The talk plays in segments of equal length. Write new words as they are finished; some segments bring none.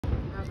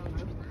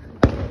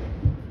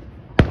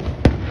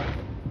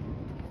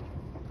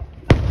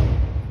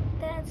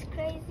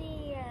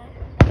see.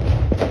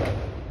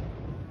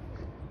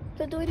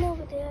 They're doing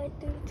over there, I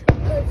think.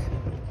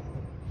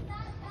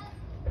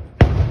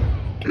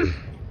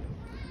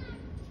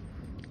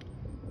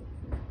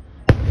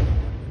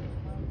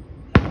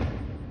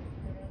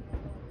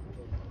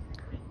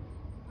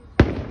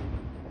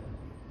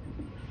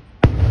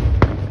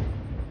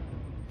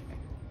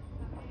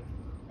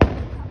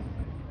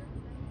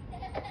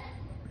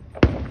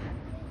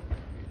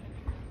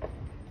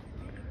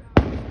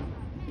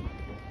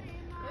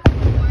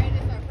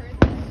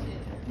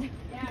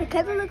 Because it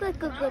kind of looks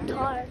like a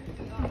guitar.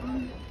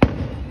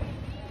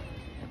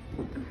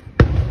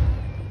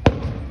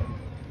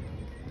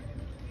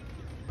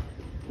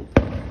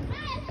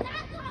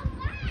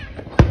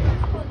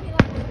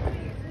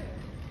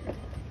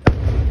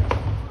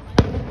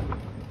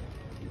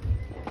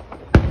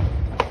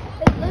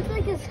 It looks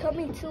like it's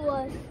coming to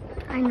us.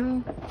 I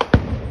know.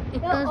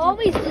 It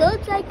always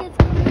looks like it's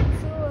coming to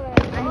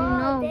us. I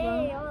know,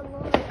 Dang, oh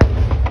Lord.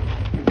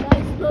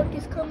 Guys, look,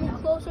 it's coming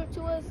closer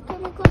to us.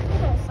 Coming closer to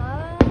the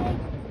side.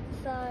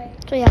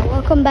 So yeah,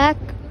 welcome back.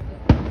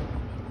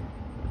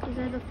 These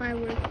are the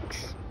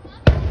fireworks.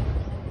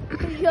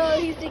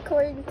 Yo, he's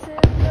recording too.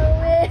 No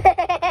way.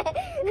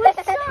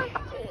 What's up?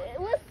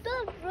 What's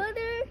up,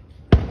 brother?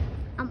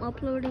 I'm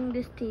uploading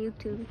this to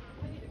YouTube.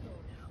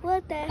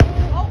 What the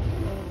hell?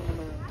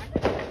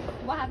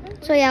 What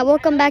happened? So yeah,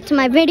 welcome back to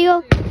my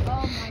video.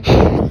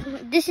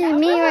 This is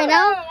me right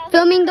now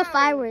filming the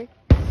fireworks.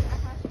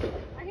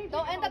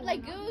 Don't end up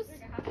like Goose.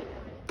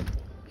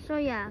 So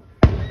yeah,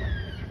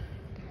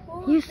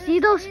 you see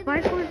those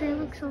sparkles? They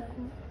look so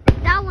cool.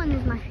 That one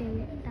is my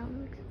favorite. That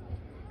one looks.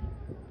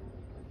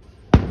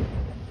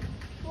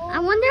 I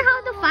wonder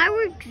how the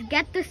fireworks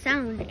get the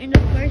sound in the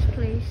first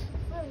place.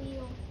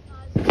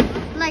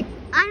 Like,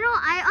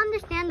 I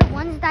understand the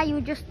ones that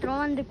you just throw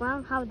on the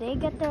ground, how they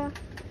get the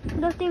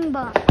thing,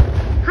 but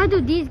how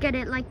do these get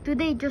it? Like, do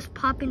they just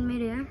pop in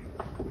midair?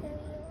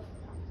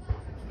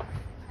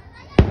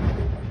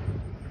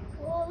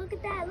 Whoa, look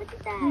at that, look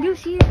at that. Y'all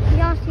see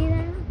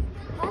that?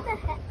 How the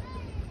heck?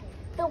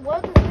 The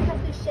world is gonna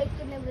be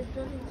shaking if it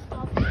doesn't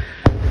stop.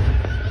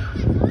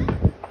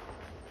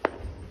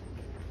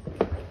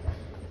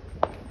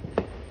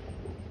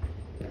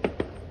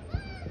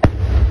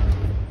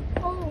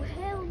 Oh,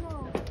 hell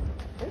no.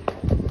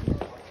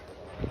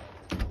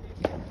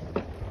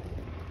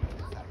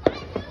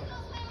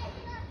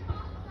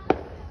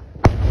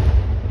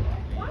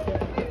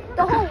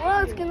 The whole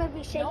world's gonna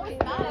be shaking.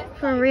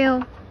 For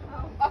real.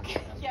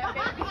 Okay, yeah,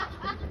 baby.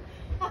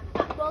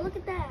 Well, look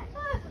at that.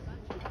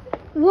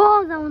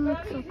 Whoa, that one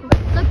looks so cool.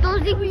 Look,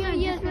 those things are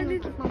just gonna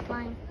keep on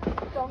flying.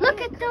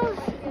 Look at those.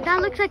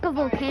 That looks like a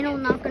volcano,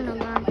 not gonna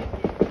lie.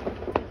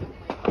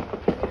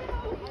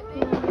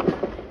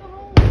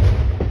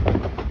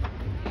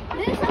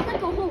 This looks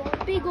like a whole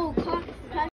big old car.